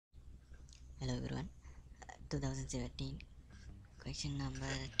Hello everyone. 2017 question number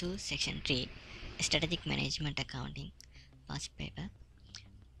 2 section 3 strategic management accounting past paper.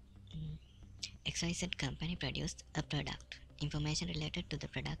 XYZ company produced a product. Information related to the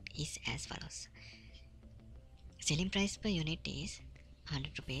product is as follows. Selling price per unit is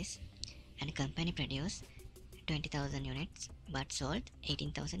 100 rupees and company produced 20,000 units but sold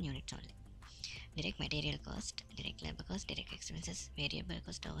 18,000 units only. Direct material cost, direct labor cost, direct expenses, variable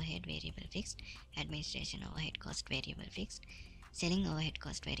cost, overhead, variable fixed, administration overhead cost, variable fixed, selling overhead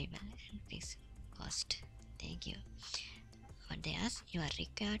cost, variable and fixed cost. Thank you. What they ask, you are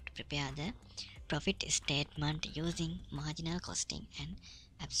required to prepare the profit statement using marginal costing and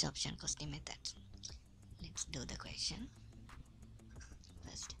absorption costing methods. Let's do the question.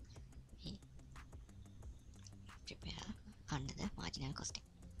 First, we prepare under the marginal costing.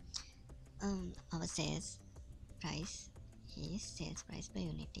 Our sales price per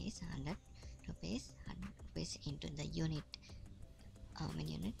unit is 100 rupees. 100 rupees into the unit. How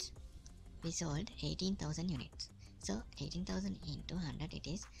many units? We sold 18,000 units. So 18,000 into 100, it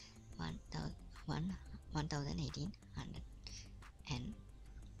is 1,1800. And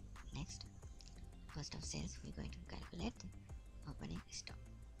next, cost of sales, we're going to calculate opening stock.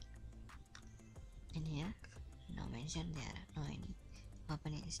 And here, no mention, there are no any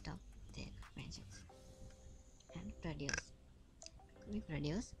opening stock there mentions. And produce.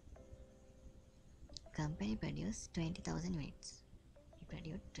 Company produce 20,000 units. We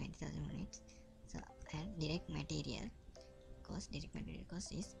produce 20,000 units. So, and direct material cost is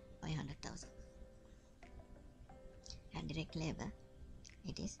 500,000. And direct labor,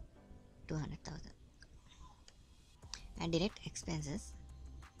 it is 200,000. And direct expenses,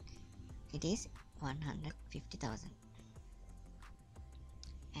 it is 150,000.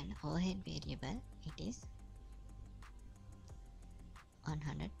 And overhead variable, it is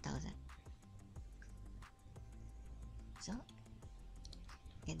 100,000. So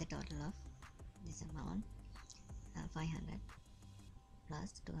get the total of this amount, 500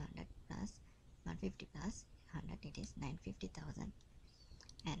 plus 200 plus 150 plus 100, it is 950,000.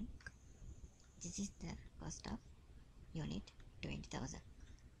 And this is the cost of unit 20,000.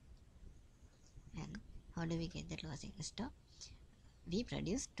 And how do we get the closing stock? We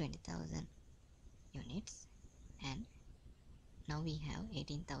produced 20,000 units and now we have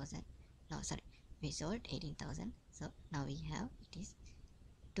 18,000. No, sorry, we sold 18,000. So now we have, it is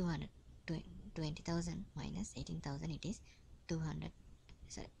 20,000 minus 18,000, it is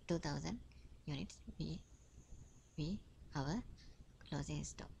 2,000 units. We our closing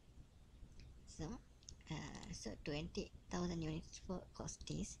stock. So 20,000 units for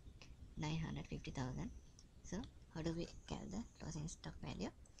cost is 950,000. So how do we calculate the closing stock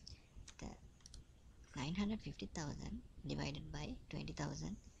value? The 950,000 divided by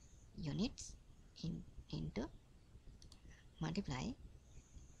 20,000 units into multiply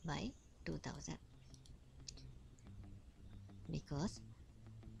by 2,000, because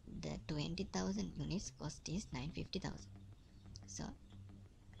the 20,000 units cost is 950,000. So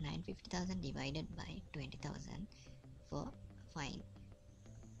 950,000 divided by 20,000 for find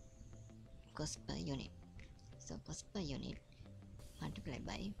cost per unit. So cost per unit multiplied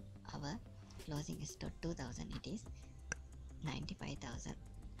by our closing stock 2,000, it is 95,000.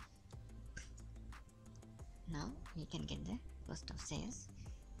 Now we can get the cost of sales.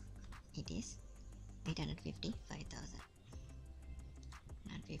 It is 855,000.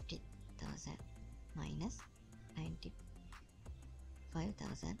 950,000 minus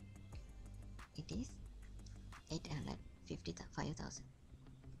 95,000, it is 855,000.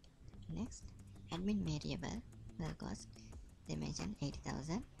 Next, admin variable cost, they mention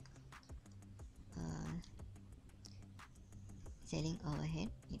 80,000. Selling overhead,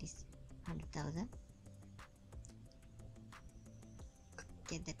 it is 100,000.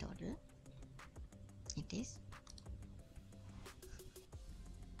 Get the total, it is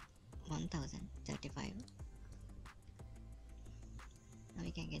 1,035. Now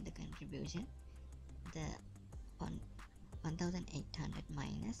we can get the contribution. The 1,800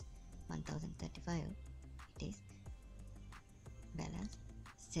 minus 1,035, it is balance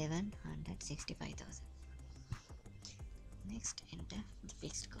 765,000. Next, enter the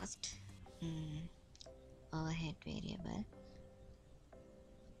fixed cost. Overhead variable,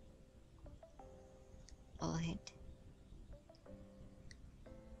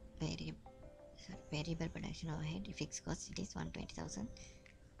 variable production overhead, fixed cost, it is 120,000.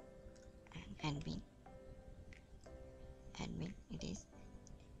 And admin it is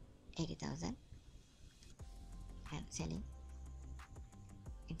 80,000. And selling,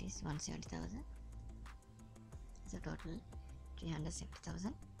 it is 170,000. So total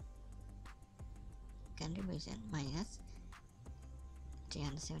 370,000. contribution minus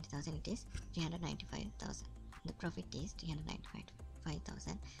 370,000, it is 395,000. The profit is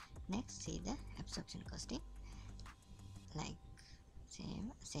 395,000. Next, see the absorption costing. Like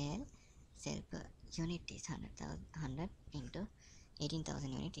same sale per unit is 100 into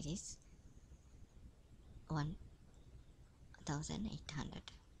 18,000 unit, it is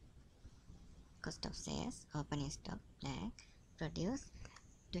 1,800. Cost of sales, opening stock blank, produce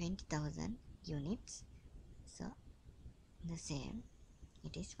 20,000 units, so the same,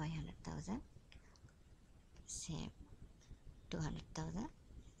 it is 500,000, same 200,000,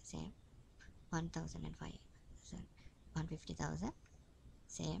 same 1,005, so 150,000,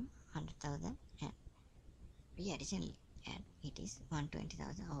 same 100,000, and we additionally add, it is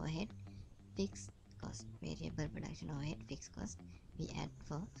 120,000 overhead fixed cost, variable production overhead fixed cost, we add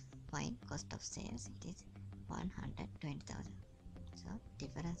for find cost of sales, it is 120,000. So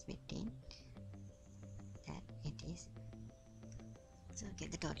difference between that, it is, so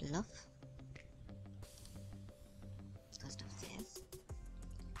get the total of cost of sales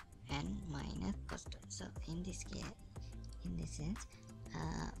and minus cost. So in this case, in this sense,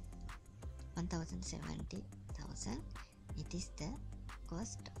 1,070,000, it is the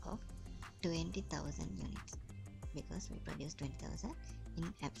cost of 20,000 units, because we produce 20,000.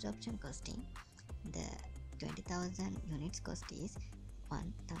 In absorption costing, the 20,000 units cost is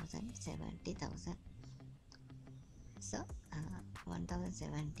 1,070,000. So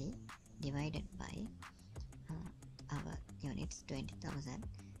 1,070 divided by our units 20,000,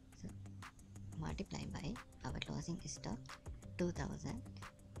 so multiply by our closing stock 2,000,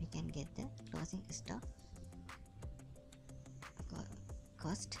 we can get the closing stock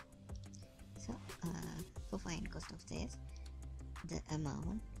cost. So for find cost of sales, the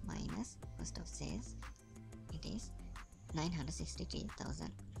amount minus cost of sales, it is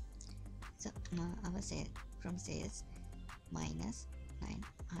 963,000. So now our sale from sales minus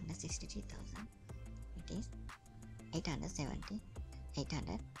 963,000, it is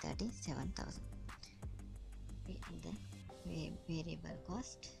 837,000. We add the variable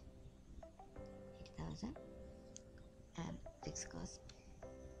cost 80,000 and fixed cost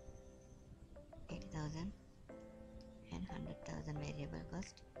 80,000 and 100,000 variable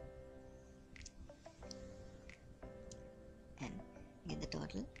cost, and get the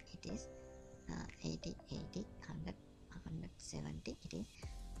total, it is 80, 100, 170, it is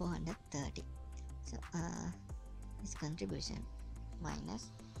 430. So this contribution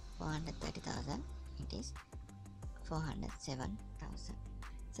minus 430,000, it is 407,000.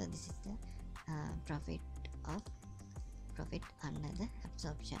 So this is the profit under the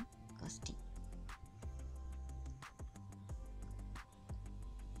absorption costing.